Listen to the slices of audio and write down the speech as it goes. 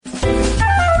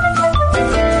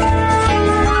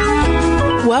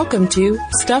Welcome to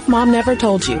Stuff Mom Never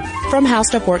Told You from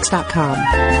HowStuffWorks.com.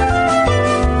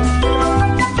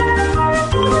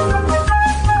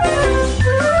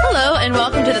 Hello and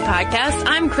welcome to the podcast.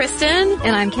 I'm Kristen.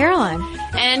 And I'm Caroline.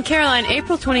 And Caroline,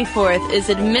 April 24th is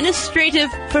Administrative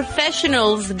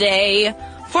Professionals Day,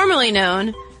 formerly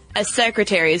known as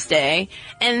Secretary's Day.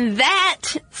 And that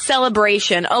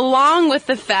celebration, along with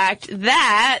the fact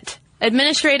that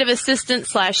administrative assistant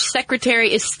 /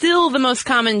 secretary is still the most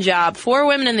common job for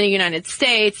women in the United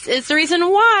States, is the reason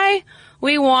why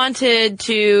we wanted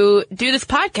to do this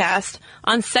podcast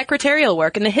on secretarial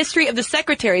work and the history of the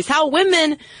secretaries, how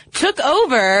women took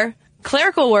over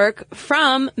clerical work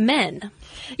from men.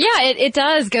 Yeah, it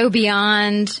does go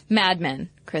beyond Mad Men,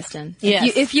 Kristen.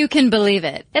 Yes. If you can believe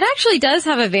it. It actually does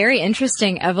have a very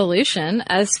interesting evolution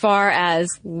as far as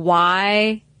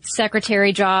why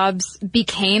secretary jobs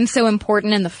became so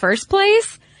important in the first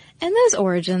place. And those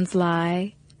origins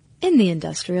lie in the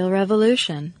Industrial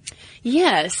Revolution.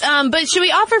 Yes, but should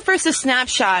we offer first a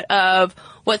snapshot of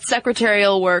what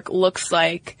secretarial work looks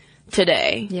like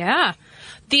today? Yeah.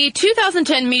 The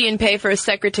 2010 median pay for a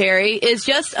secretary is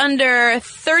just under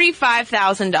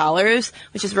 $35,000,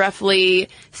 which is roughly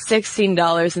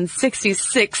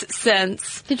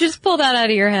 $16.66. Did you just pull that out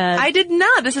of your head? I did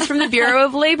not. This is from the Bureau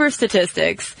of Labor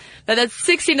Statistics. That's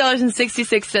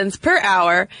 $16.66 per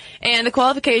hour, and the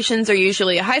qualifications are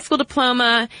usually a high school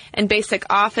diploma and basic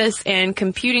office and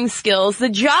computing skills. The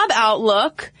job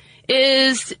outlook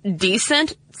is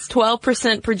decent. It's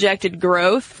 12% projected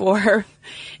growth for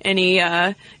any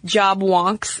job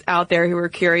wonks out there who are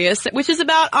curious, which is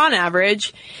about on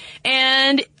average.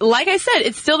 And like I said,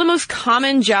 it's still the most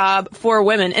common job for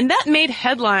women. And that made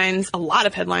headlines, a lot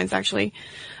of headlines actually,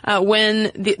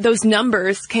 when those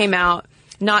numbers came out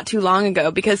not too long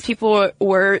ago, because people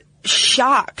were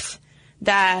shocked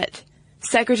that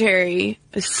secretary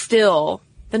is still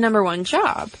the number one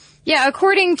job. Yeah,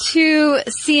 according to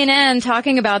CNN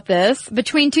talking about this,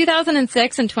 between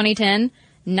 2006 and 2010,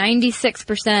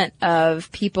 96%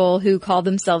 of people who called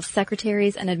themselves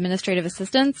secretaries and administrative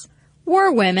assistants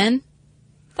were women.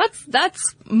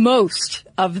 That's most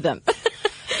of them.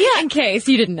 Yeah. In case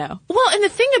you didn't know. Well, and the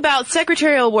thing about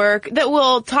secretarial work that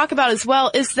we'll talk about as well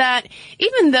is that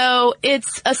even though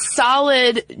it's a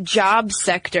solid job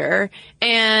sector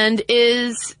and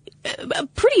is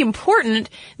pretty important,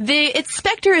 its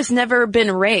specter has never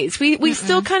been raised. We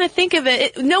still kind of think of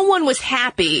it. No one was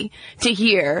happy to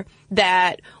hear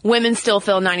that women still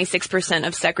fill 96%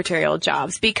 of secretarial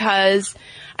jobs, because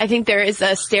I think there is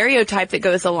a stereotype that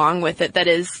goes along with it that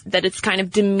it's kind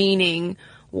of demeaning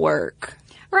work.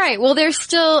 Right. Well, there's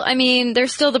still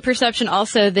the perception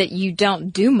also that you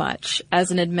don't do much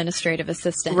as an administrative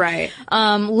assistant. Right.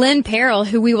 Lynn Perrell,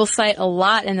 who we will cite a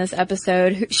lot in this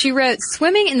episode, she wrote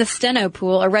Swimming in the Steno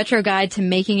Pool, a retro guide to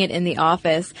making it in the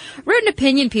office, wrote an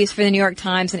opinion piece for the New York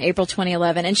Times in April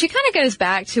 2011. And she kind of goes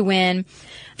back to when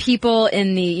people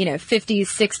in the, 50s,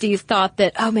 60s thought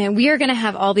that, oh man, we are going to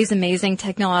have all these amazing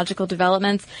technological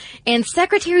developments and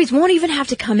secretaries won't even have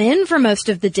to come in for most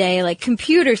of the day. Like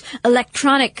computers,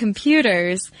 electronic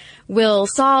computers will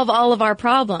solve all of our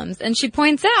problems. And she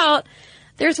points out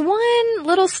there's one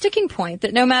little sticking point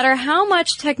that no matter how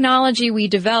much technology we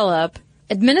develop,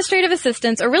 administrative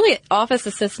assistants, or really office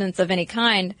assistants of any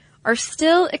kind, are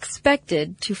still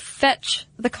expected to fetch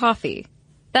the coffee.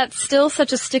 That's still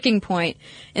such a sticking point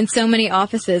in so many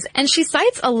offices. And she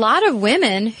cites a lot of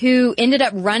women who ended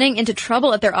up running into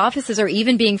trouble at their offices or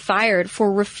even being fired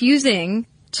for refusing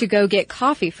to go get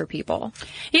coffee for people.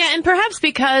 Yeah, and perhaps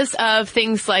because of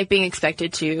things like being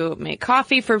expected to make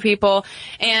coffee for people,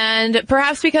 and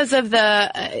perhaps because of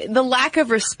the lack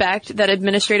of respect that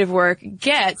administrative work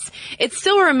gets, it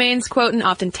still remains, quote, and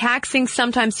often taxing,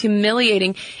 sometimes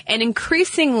humiliating, and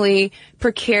increasingly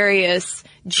precarious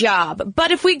job. But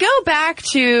if we go back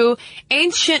to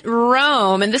ancient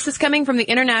Rome, and this is coming from the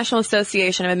International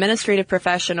Association of Administrative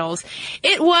Professionals,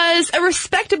 it was a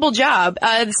respectable job.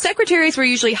 The secretaries were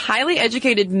usually highly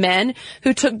educated men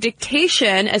who took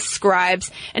dictation as scribes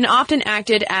and often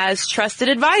acted as trusted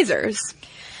advisors.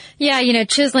 Yeah,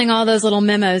 chiseling all those little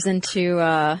memos into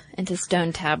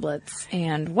stone tablets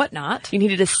and whatnot. You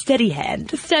needed a steady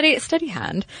hand. Steady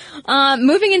hand.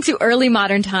 Moving into early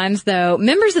modern times, though,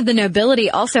 members of the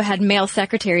nobility also had male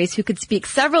secretaries who could speak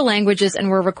several languages and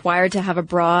were required to have a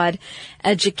broad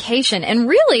education. And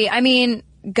really,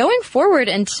 going forward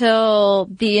until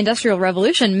the Industrial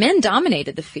Revolution, men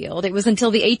dominated the field. It was until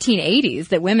the 1880s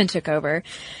that women took over.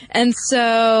 And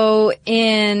so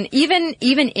even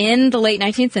in the late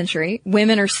 19th century,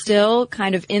 women are still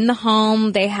kind of in the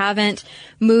home. They haven't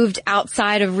moved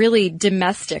outside of really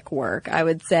domestic work, I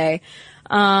would say.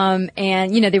 And,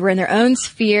 they were in their own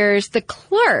spheres. The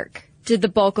clerk did the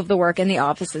bulk of the work in the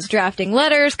offices, drafting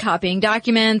letters, copying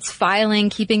documents, filing,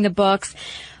 keeping the books.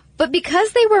 But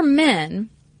because they were men,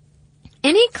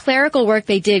 any clerical work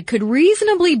they did could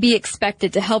reasonably be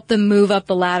expected to help them move up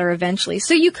the ladder eventually.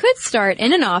 So you could start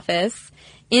in an office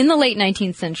in the late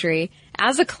 19th century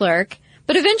as a clerk,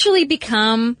 but eventually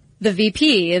become the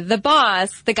VP, the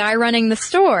boss, the guy running the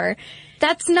store.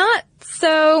 That's not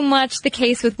so much the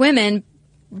case with women,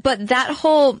 but that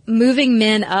whole moving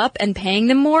men up and paying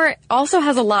them more also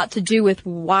has a lot to do with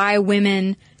why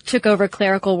women took over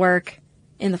clerical work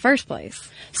in the first place.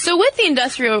 So with the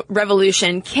Industrial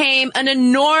Revolution came an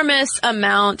enormous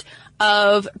amount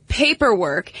of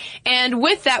paperwork. And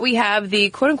with that, we have the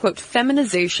quote-unquote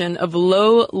feminization of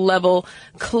low-level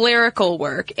clerical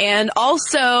work, and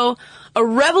also a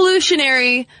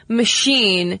revolutionary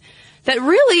machine that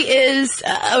really is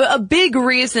a big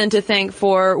reason to thank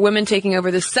for women taking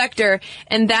over the sector,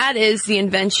 and that is the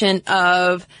invention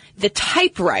of the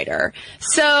typewriter.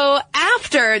 So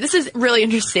this is really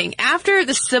interesting, after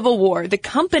the Civil War, the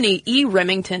company E.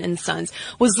 Remington and Sons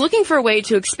was looking for a way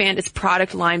to expand its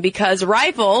product line because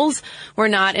rifles were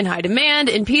not in high demand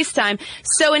in peacetime.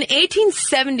 So in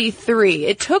 1873,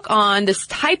 it took on this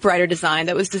typewriter design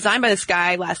that was designed by this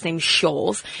guy, last name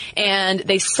Sholes, and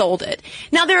they sold it.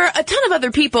 Now, there are a ton of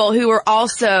other people who were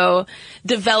also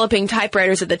developing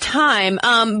typewriters at the time,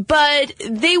 but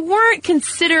they weren't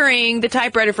considering the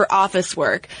typewriter for office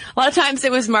work. A lot of times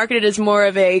it was marketed as more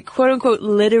of a quote-unquote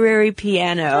literary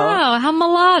piano. Oh, how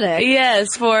melodic.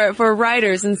 Yes, for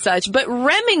writers and such. But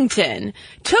Remington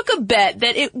took a bet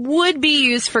that it would be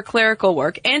used for clerical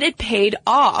work, and it paid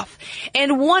off.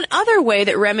 And one other way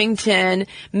that Remington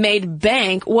made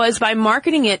bank was by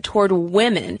marketing it toward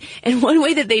women. And one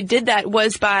way that they did that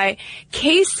was by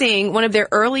casing one of their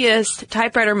earliest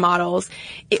typewriter models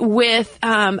with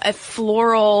a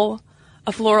floral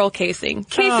casing.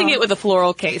 Casing it with a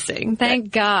floral casing.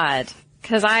 Thank God.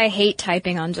 Because I hate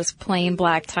typing on just plain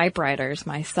black typewriters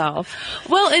myself.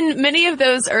 Well, in many of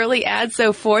those early ads,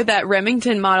 so for that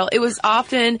Remington model, it was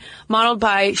often modeled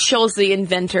by Sholes, the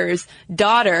inventor's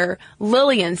daughter,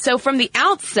 Lillian. So from the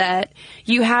outset,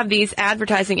 you have these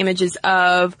advertising images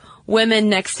of women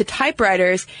next to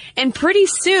typewriters, and pretty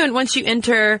soon, once you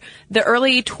enter the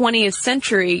early 20th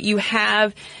century, you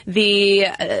have the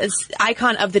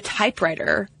icon of the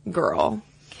typewriter girl.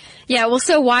 Yeah, well,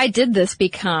 so why did this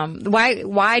become,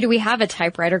 why do we have a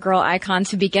typewriter girl icon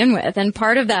to begin with? And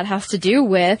part of that has to do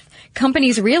with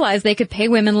companies realized they could pay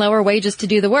women lower wages to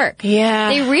do the work. Yeah.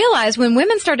 They realized when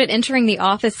women started entering the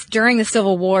office during the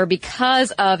Civil War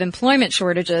because of employment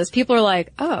shortages, people are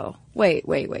like, oh, wait.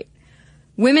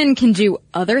 Women can do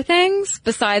other things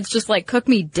besides just cook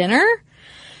me dinner?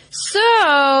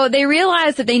 So they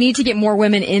realized that they need to get more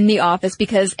women in the office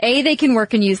because A, they can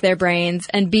work and use their brains,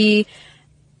 and B,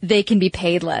 they can be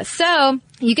paid less. So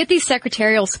you get these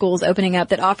secretarial schools opening up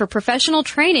that offer professional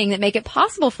training that make it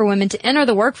possible for women to enter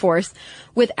the workforce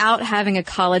without having a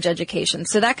college education.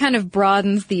 So that kind of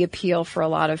broadens the appeal for a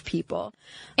lot of people.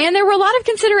 And there were a lot of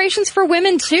considerations for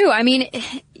women too. I mean,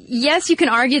 yes, you can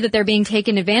argue that they're being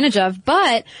taken advantage of,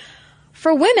 but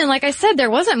for women, like I said,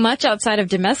 there wasn't much outside of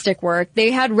domestic work.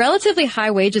 They had relatively high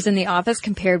wages in the office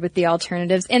compared with the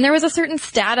alternatives, and there was a certain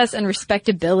status and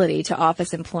respectability to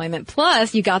office employment.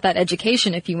 Plus, you got that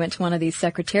education if you went to one of these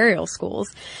secretarial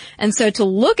schools. And so to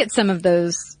look at some of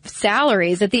those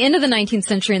salaries, at the end of the 19th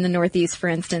century in the Northeast, for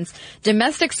instance,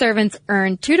 domestic servants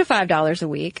earned $2 to $5 a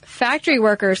week, factory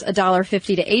workers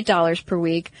 $1.50 to $8 per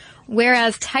week,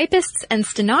 whereas typists and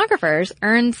stenographers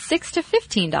earned $6 to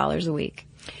 $15 a week.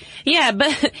 Yeah,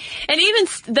 and even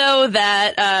though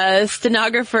that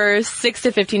stenographers $6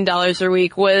 to $15 a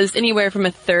week was anywhere from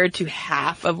a third to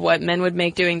half of what men would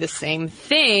make doing the same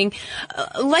thing,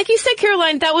 like you said,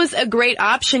 Caroline, that was a great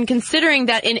option considering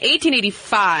that in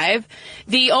 1885,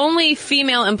 the only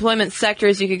female employment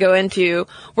sectors you could go into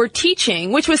were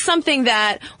teaching, which was something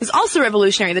that was also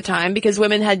revolutionary at the time because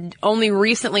women had only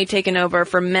recently taken over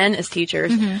for men as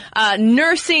teachers,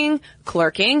 nursing,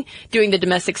 clerking, doing the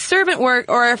domestic servant work,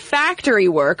 or factory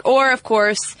work, or, of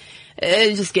course,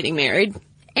 just getting married.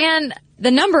 And the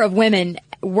number of women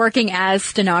working as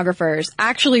stenographers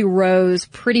actually rose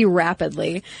pretty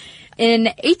rapidly. In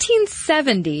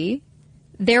 1870,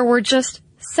 there were just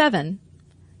seven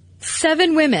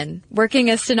women working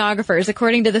as stenographers,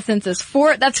 according to the census.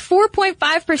 That's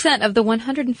 4.5% of the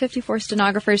 154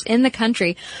 stenographers in the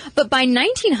country. But by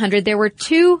 1900, there were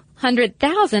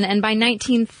 200,000, and by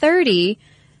 1930,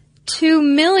 2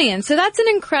 million. So that's an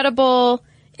incredible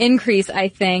increase, I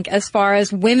think, as far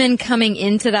as women coming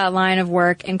into that line of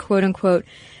work and quote-unquote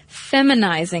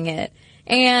feminizing it.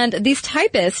 And these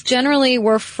typists generally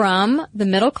were from the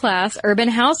middle class urban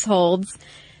households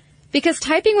because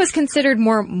typing was considered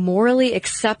more morally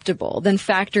acceptable than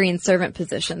factory and servant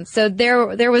positions. So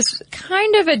there was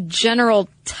kind of a general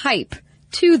type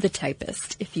to the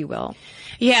typist, if you will.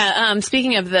 Yeah,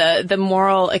 speaking of the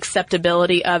moral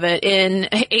acceptability of it, in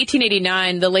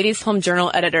 1889, the Ladies' Home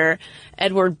Journal editor,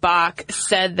 Edward Bach,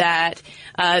 said that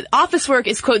office work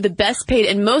is, quote, the best paid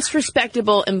and most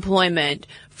respectable employment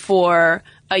for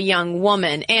a young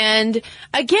woman. And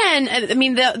again, I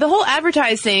mean, the whole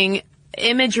advertising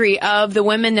imagery of the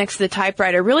women next to the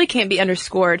typewriter really can't be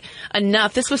underscored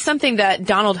enough. This was something that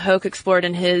Donald Hoke explored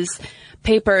in his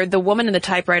paper, The Woman and the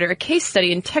Typewriter, a case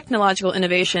study in technological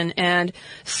innovation and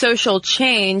social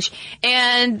change.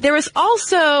 And there was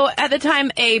also, at the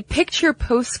time, a picture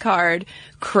postcard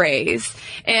craze.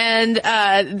 And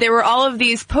there were all of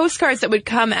these postcards that would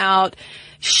come out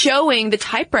showing the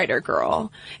typewriter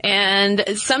girl. And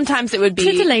sometimes it would be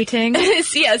titillating.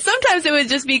 Yeah, sometimes it would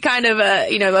just be kind of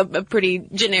a pretty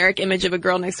generic image of a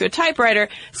girl next to a typewriter.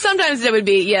 Sometimes it would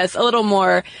be, yes, a little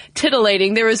more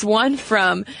titillating. There was one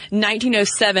from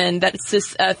 1907 that's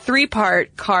this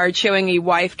 3-part card showing a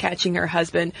wife catching her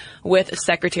husband with a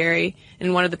secretary.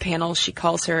 In one of the panels, she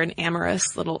calls her an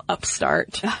amorous little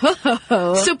upstart.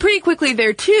 Oh. So pretty quickly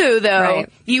there too, though, right.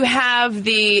 You have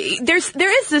there is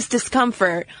this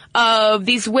discomfort of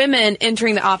these women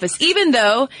entering the office, even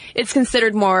though it's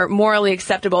considered more morally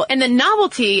acceptable. And the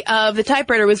novelty of the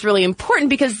typewriter was really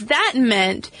important because that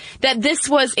meant that this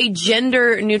was a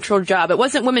gender neutral job. It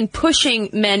wasn't women pushing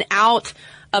men out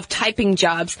of typing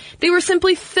jobs. They were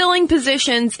simply filling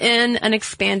positions in an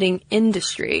expanding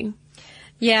industry.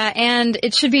 Yeah, and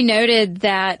it should be noted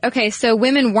that, okay, so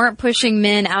women weren't pushing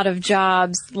men out of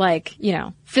jobs like,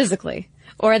 physically,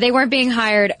 or they weren't being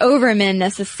hired over men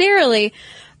necessarily,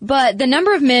 but the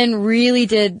number of men really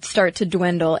did start to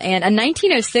dwindle, and a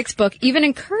 1906 book even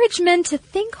encouraged men to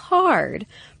think hard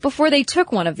before they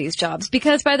took one of these jobs,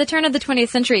 because by the turn of the 20th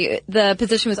century, the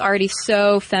position was already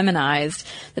so feminized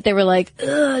that they were like,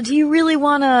 ugh, do you really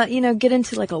want to, get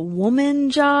into like a woman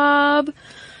job?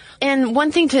 And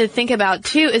one thing to think about,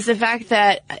 too, is the fact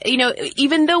that,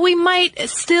 even though we might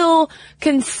still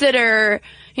consider,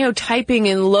 typing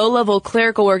in low-level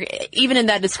clerical work, even in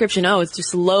that description, it's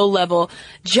just low-level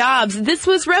jobs, this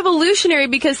was revolutionary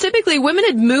because typically women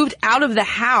had moved out of the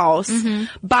house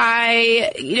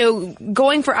by,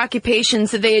 going for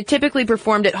occupations that they had typically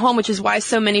performed at home, which is why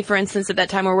so many, for instance, at that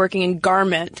time were working in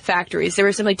garment factories. They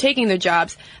were simply taking their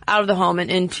jobs out of the home and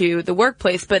into the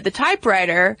workplace. But the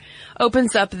typewriter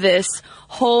opens up this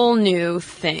whole new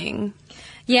thing.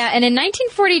 Yeah, and in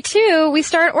 1942, we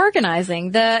start organizing.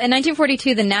 In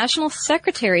 1942, the National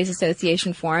Secretaries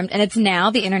Association formed, and it's now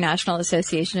the International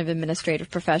Association of Administrative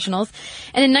Professionals.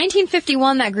 And in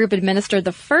 1951, that group administered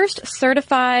the first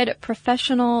certified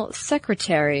professional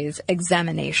secretaries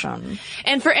examination.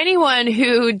 And for anyone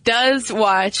who does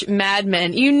watch Mad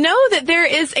Men, you know that there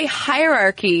is a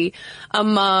hierarchy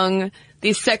among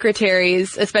these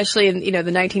secretaries, especially in,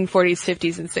 the 1940s,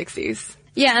 50s, and 60s.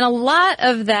 Yeah, and a lot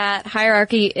of that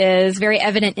hierarchy is very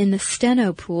evident in the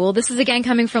steno pool. This is again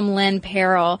coming from Lynn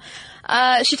Perrell.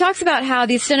 She talks about how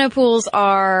these steno pools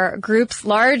are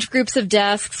large groups of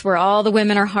desks where all the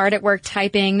women are hard at work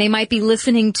typing. They might be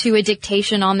listening to a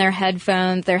dictation on their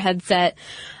headphones, their headset,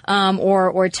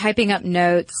 or typing up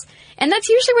notes. And that's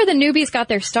usually where the newbies got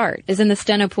their start, is in the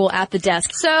steno pool at the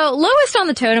desk. So lowest on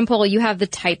the totem pole, you have the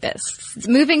typists.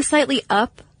 Moving slightly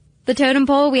up the totem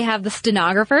pole, we have the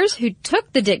stenographers who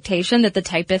took the dictation that the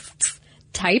typists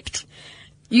typed.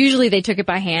 Usually they took it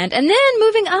by hand. And then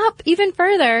moving up even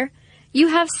further, you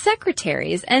have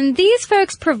secretaries. And these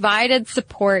folks provided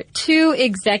support to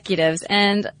executives.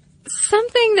 And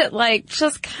something that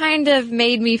just kind of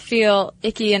made me feel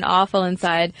icky and awful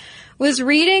inside was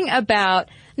reading about,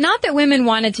 not that women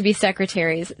wanted to be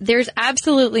secretaries. There's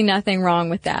absolutely nothing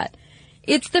wrong with that.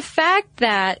 It's the fact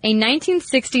that a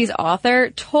 1960s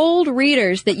author told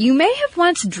readers that you may have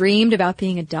once dreamed about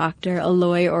being a doctor, a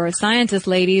lawyer, or a scientist,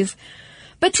 ladies,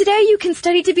 but today you can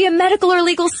study to be a medical or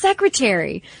legal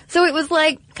secretary. So it was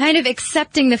kind of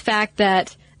accepting the fact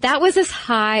that that was as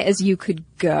high as you could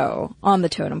go on the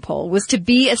totem pole, was to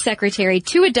be a secretary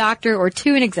to a doctor or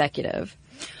to an executive.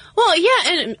 Well, yeah,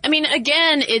 and I mean,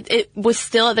 again, it was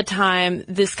still at the time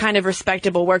this kind of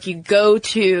respectable work. You go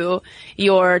to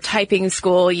your typing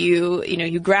school,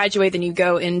 you graduate, then you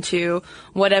go into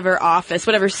whatever office,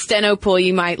 whatever steno pool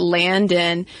you might land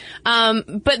in.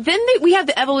 But then we have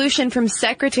the evolution from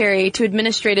secretary to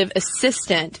administrative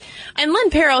assistant. And Lynn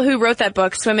Perrell, who wrote that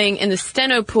book, Swimming in the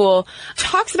Steno Pool,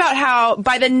 talks about how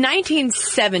by the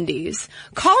 1970s,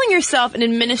 calling yourself an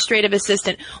administrative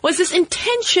assistant was this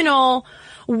intentional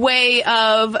way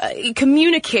of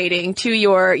communicating to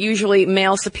your usually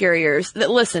male superiors that,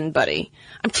 listen, buddy,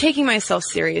 I'm taking myself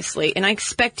seriously, and I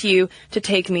expect you to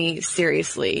take me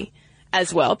seriously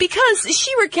as well. Because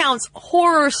she recounts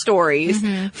horror stories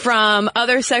from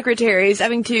other secretaries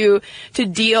having to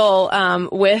deal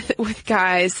with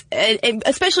guys, and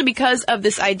especially because of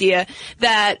this idea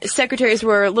that secretaries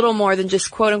were little more than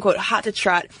just quote-unquote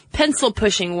hot-to-trot,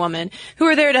 pencil-pushing women who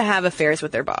are there to have affairs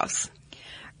with their boss.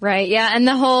 Right, yeah, and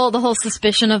the whole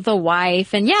suspicion of the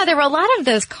wife, and yeah, there were a lot of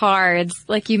those cards,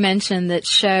 like you mentioned, that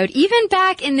showed, even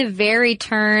back in the very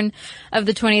turn of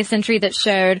the 20th century, that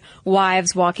showed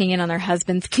wives walking in on their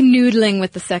husbands, canoodling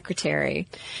with the secretary.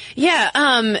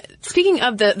 Yeah, speaking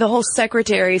of the whole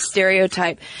secretary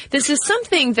stereotype, this is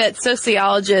something that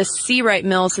sociologist C. Wright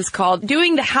Mills has called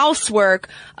doing the housework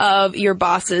of your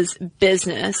boss's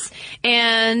business.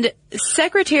 And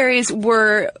secretaries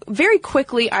were very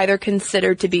quickly either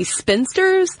considered to be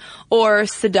spinsters or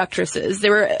seductresses. They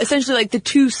were essentially like the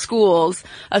two schools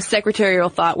of secretarial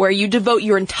thought, where you devote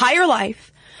your entire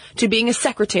life to being a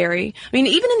secretary. I mean,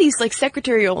 even in these like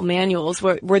secretarial manuals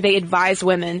where they advise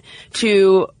women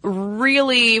to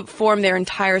really form their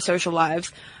entire social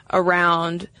lives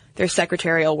around their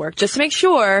secretarial work, just to make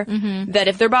sure that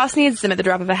if their boss needs them at the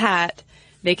drop of a hat,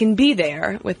 they can be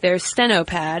there with their steno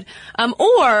pad.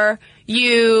 Or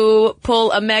you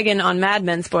pull a Megan on Mad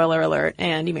Men, spoiler alert,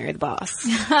 and you marry the boss.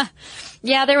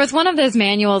 Yeah, there was one of those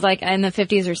manuals, like in the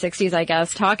 50s or 60s, I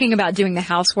guess, talking about doing the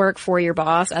housework for your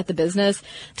boss at the business,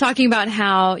 talking about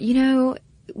how,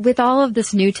 with all of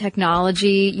this new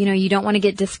technology, you don't want to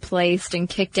get displaced and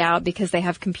kicked out because they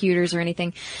have computers or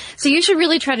anything. So you should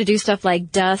really try to do stuff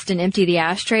like dust and empty the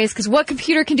ashtrays, because what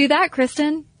computer can do that,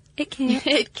 Kristen? It can't.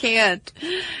 It can't.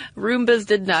 Roombas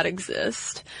did not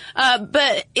exist.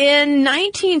 But in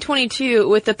 1922,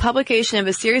 with the publication of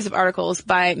a series of articles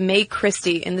by Mae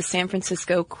Christie in the San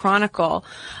Francisco Chronicle,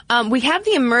 we have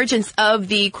the emergence of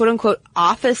the quote-unquote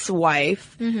office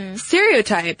wife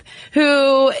stereotype,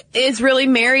 who is really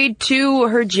married to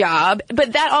her job,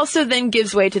 but that also then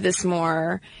gives way to this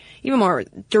even more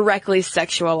directly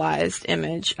sexualized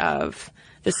image of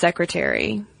the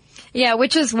secretary. Yeah,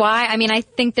 which is why, I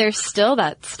think there's still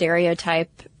that stereotype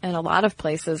in a lot of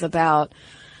places about,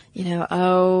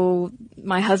 oh,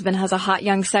 my husband has a hot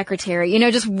young secretary,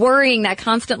 just worrying, that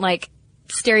constant,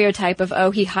 stereotype of,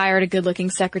 oh, he hired a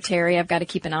good-looking secretary, I've got to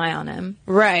keep an eye on him.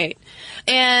 Right.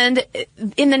 And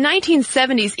in the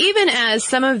 1970s, even as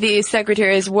some of these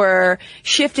secretaries were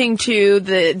shifting to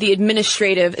the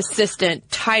administrative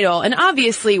assistant title, and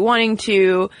obviously wanting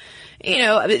to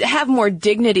have more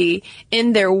dignity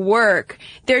in their work,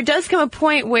 there does come a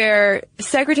point where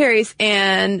secretaries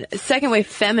and second-wave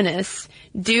feminists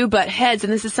do butt heads,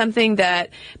 and this is something that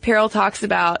Perrell talks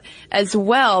about as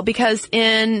well, because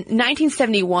in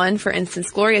 1971, for instance,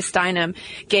 Gloria Steinem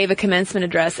gave a commencement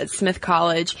address at Smith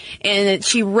College, and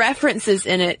she references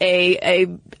in it a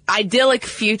idyllic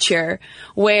future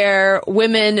where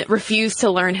women refuse to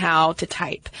learn how to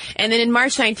type. And then in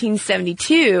March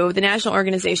 1972, the National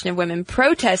Organization of Women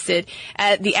protested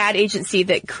at the ad agency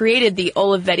that created the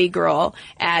Olivetti Girl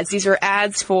ads. These were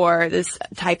ads for this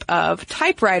type of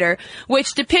typewriter,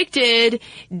 which depicted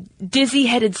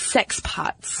dizzy-headed sex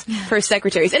pots for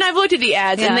secretaries. And I've looked at the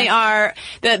ads, and they are,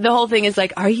 the whole thing is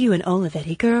like, are you an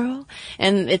Olivetti girl?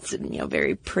 And it's,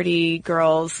 very pretty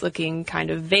girls looking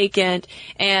kind of vacant.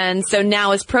 And so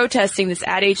now is protesting this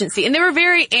ad agency. And they were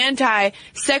very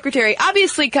anti-secretary,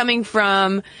 obviously coming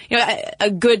from, a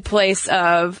good place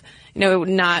of,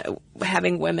 not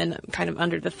having women kind of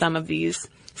under the thumb of these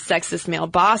sexist male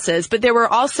bosses. But there were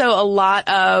also a lot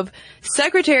of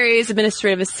secretaries,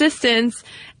 administrative assistants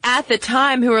at the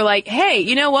time who were like, hey,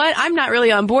 you know what? I'm not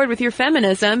really on board with your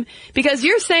feminism because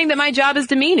you're saying that my job is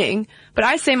demeaning, but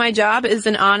I say my job is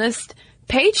an honest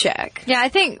paycheck. Yeah, I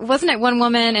think, wasn't it one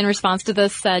woman in response to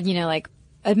this said,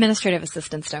 administrative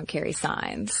assistants don't carry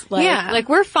signs.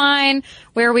 We're fine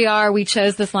where we are. We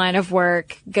chose this line of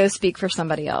work. Go speak for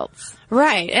somebody else.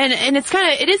 Right. And it is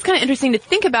kind of interesting to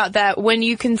think about that when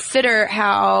you consider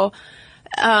how,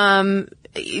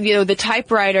 the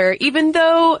typewriter, even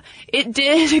though it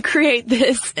did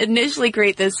initially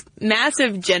create this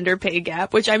massive gender pay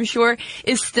gap, which I'm sure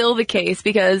is still the case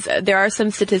because there are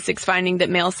some statistics finding that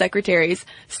male secretaries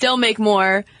still make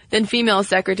more than female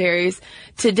secretaries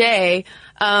today.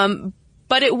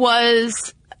 But it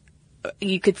was,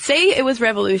 you could say it was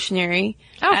revolutionary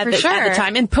at the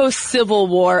time in post-Civil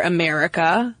War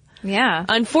America. Yeah.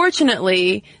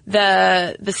 Unfortunately,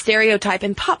 the stereotype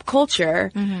in pop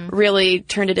culture really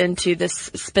turned it into this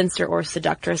spinster or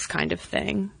seductress kind of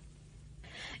thing.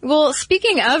 Well,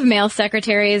 speaking of male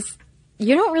secretaries,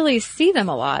 you don't really see them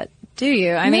a lot, do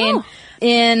you? I mean,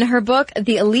 in her book,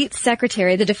 The Elite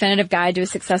Secretary, The Definitive Guide to a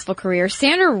Successful Career,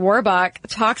 Sandra Rohrbach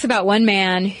talks about one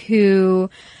man who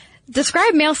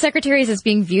described male secretaries as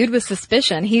being viewed with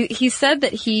suspicion. He said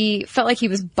that he felt like he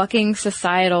was bucking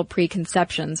societal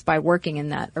preconceptions by working in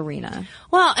that arena.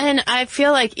 Well, and I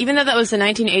feel like even though that was the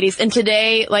 1980s, and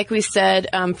today, like we said,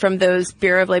 from those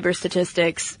Bureau of Labor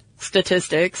statistics,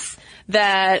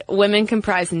 that women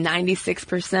comprise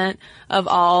 96% of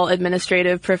all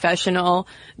administrative professional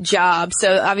jobs.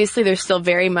 So obviously they're still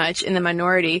very much in the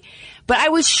minority. But I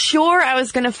was sure I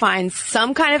was going to find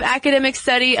some kind of academic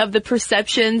study of the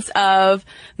perceptions of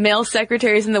male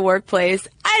secretaries in the workplace.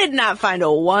 I did not find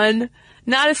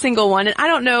not a single one. And I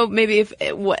don't know maybe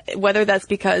whether that's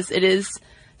because it is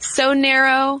so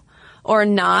narrow or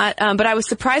not. But I was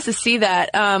surprised to see that,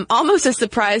 almost as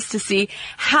surprised to see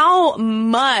how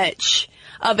much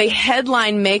of a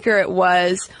headline maker it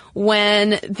was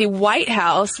when the White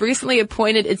House recently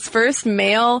appointed its first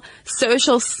male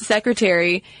social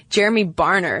secretary, Jeremy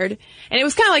Barnard. And it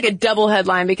was kind of like a double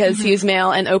headline because he was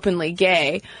male and openly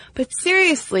gay. But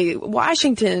seriously,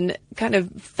 Washington kind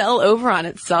of fell over on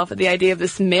itself at the idea of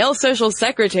this male social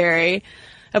secretary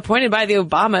appointed by the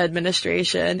Obama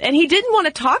administration. And he didn't want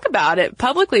to talk about it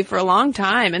publicly for a long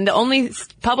time. And the only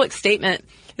public statement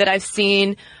that I've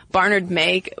seen Barnard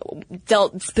make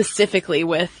dealt specifically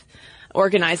with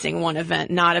organizing one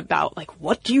event, not about, like,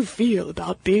 what do you feel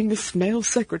about being this male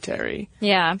secretary?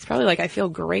 Yeah. It's probably like, I feel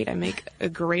great. I make a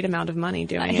great amount of money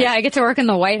doing it. Yeah, I get to work in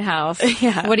the White House.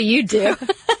 Yeah. What do you do?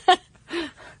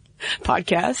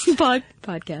 Podcast.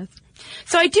 Podcast.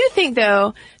 So I do think,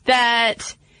 though,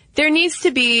 that there needs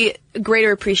to be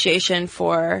greater appreciation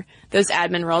for those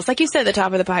admin roles. Like you said at the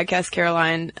top of the podcast,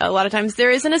 Caroline, a lot of times there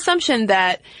is an assumption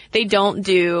that they don't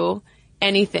do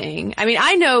anything. I mean,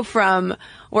 I know from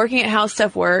working at How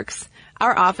Stuff Works,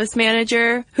 our office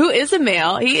manager, who is a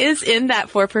male, he is in that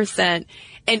 4%,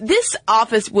 and this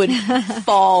office would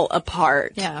fall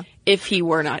apart if he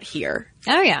were not here.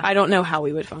 Oh, yeah. I don't know how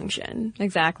we would function.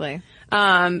 Exactly.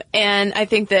 And I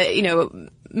think that,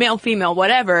 male, female,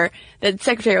 whatever, that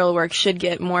secretarial work should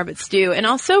get more of its due, and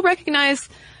also recognize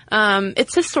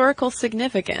its historical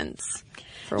significance.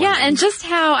 Yeah, and just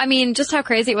how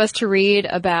crazy it was to read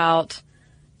about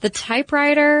the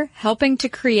typewriter helping to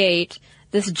create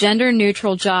this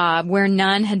gender-neutral job where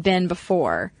none had been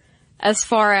before. As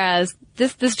far as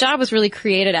this job was really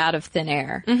created out of thin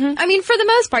air. Mm-hmm. I mean, for the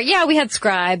most part, yeah, we had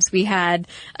scribes, we had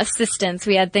assistants,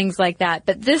 we had things like that.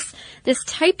 But this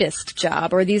typist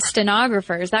job or these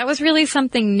stenographers, that was really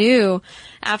something new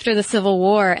after the Civil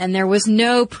War, and there was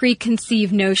no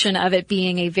preconceived notion of it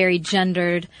being a very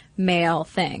gendered male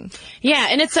thing. Yeah,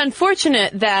 and it's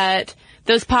unfortunate that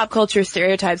those pop culture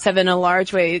stereotypes have in a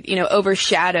large way,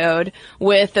 overshadowed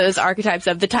with those archetypes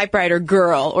of the typewriter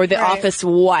girl or the office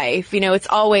wife. We're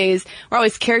always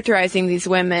characterizing these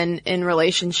women in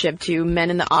relationship to men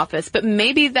in the office, but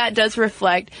maybe that does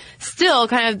reflect still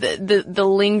kind of the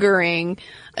lingering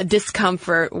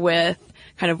discomfort with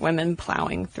kind of women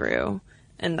plowing through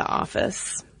in the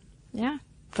office. Yeah.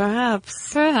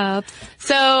 Perhaps.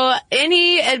 So,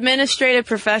 any administrative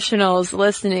professionals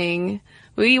listening,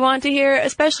 we want to hear,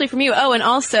 especially from you. Oh, and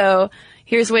also,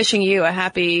 here's wishing you a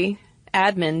happy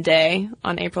Admin Day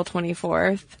on April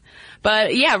 24th.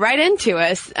 But yeah, write into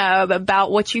us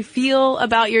about what you feel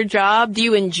about your job. Do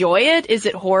you enjoy it? Is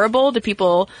it horrible? Do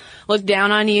people look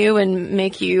down on you and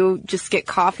make you just get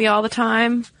coffee all the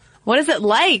time? What is it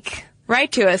like?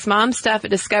 Write to us.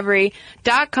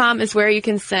 momstuff@discovery.com is where you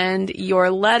can send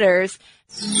your letters.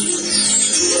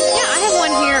 Yeah, I have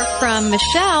one here from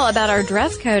Michelle about our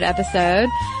dress code episode.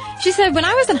 She said, when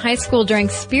I was in high school during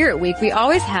Spirit Week, we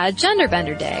always had Gender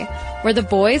Bender Day, where the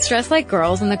boys dressed like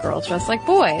girls and the girls dressed like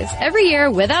boys. Every year,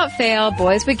 without fail,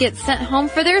 boys would get sent home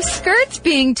for their skirts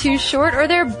being too short or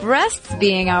their breasts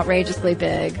being outrageously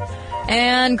big.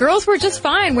 And girls were just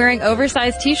fine wearing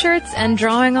oversized t-shirts and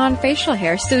drawing on facial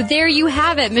hair. So there you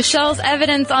have it, Michelle's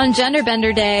evidence on Gender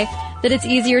Bender Day that it's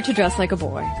easier to dress like a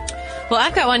boy. Well,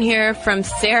 I've got one here from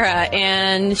Sarah,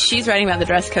 and she's writing about the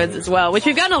dress codes as well, which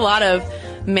we've gotten a lot of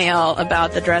mail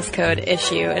about the dress code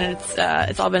issue, and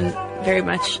it's all been very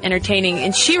much entertaining.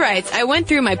 And she writes, I went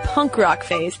through my punk rock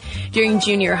phase during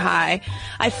junior high.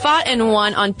 I fought and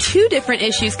won on 2 different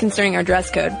issues concerning our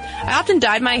dress code. I often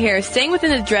dyed my hair, staying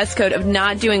within the dress code of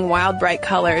not doing wild, bright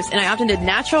colors, and I often did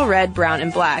natural red, brown,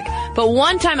 and black. But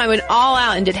one time I went all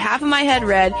out and did half of my head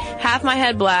red, half my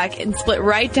head black, and split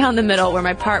right down the middle where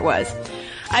my part was.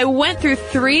 I went through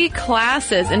 3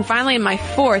 classes, and finally in my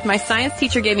 4th, my science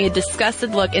teacher gave me a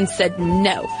disgusted look and said,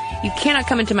 no, you cannot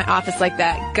come into my office like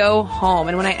that. Go home.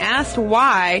 And when I asked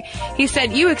why, he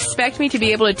said, you expect me to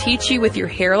be able to teach you with your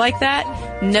hair like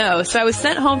that? No. So I was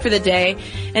sent home for the day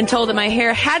and told that my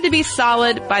hair had to be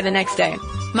solid by the next day.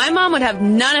 My mom would have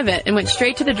none of it and went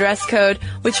straight to the dress code,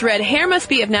 which read, hair must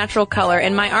be of natural color,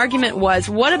 and my argument was,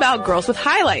 what about girls with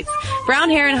highlights? Brown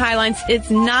hair and highlights,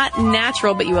 it's not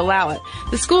natural, but you allow it.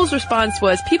 The school's response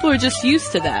was, people are just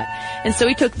used to that. And so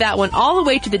we took that one all the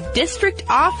way to the district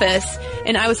office,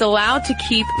 and I was allowed to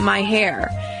keep my hair.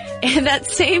 And that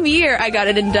same year, I got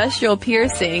an industrial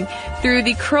piercing through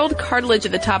the curled cartilage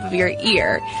at the top of your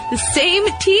ear. The same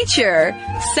teacher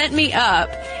sent me up,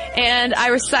 and I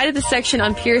recited the section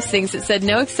on piercings that said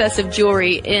no excessive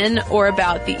jewelry in or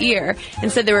about the ear,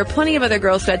 and said there were plenty of other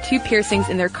girls who had 2 piercings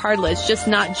in their cartilage, just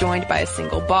not joined by a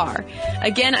single bar.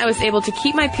 Again, I was able to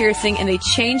keep my piercing, and they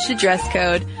changed the dress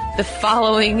code the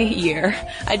following year.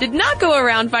 I did not go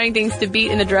around finding things to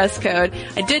beat in the dress code.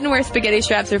 I didn't wear spaghetti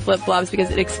straps or flip-flops because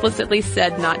it explicitly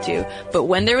said not to. But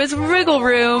when there was wriggle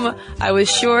room, I was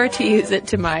sure to use it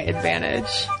to my advantage.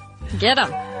 Get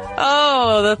 'em.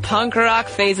 Oh, the punk rock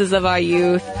phases of our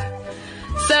youth.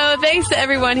 So thanks to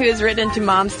everyone who has written into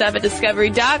momstuff at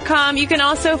discovery.com. You can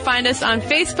also find us on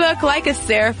Facebook, like us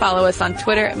there, follow us on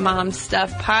Twitter at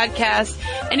momstuffpodcast,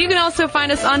 and you can also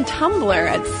find us on Tumblr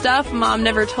at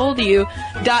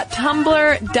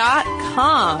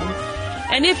stuffmomnevertoldyou.tumblr.com.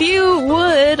 And if you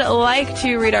would like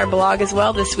to read our blog as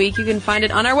well this week, you can find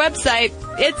it on our website.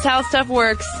 It's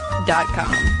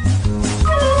howstuffworks.com.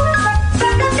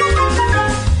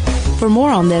 For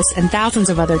more on this and thousands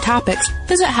of other topics,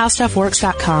 visit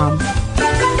howstuffworks.com.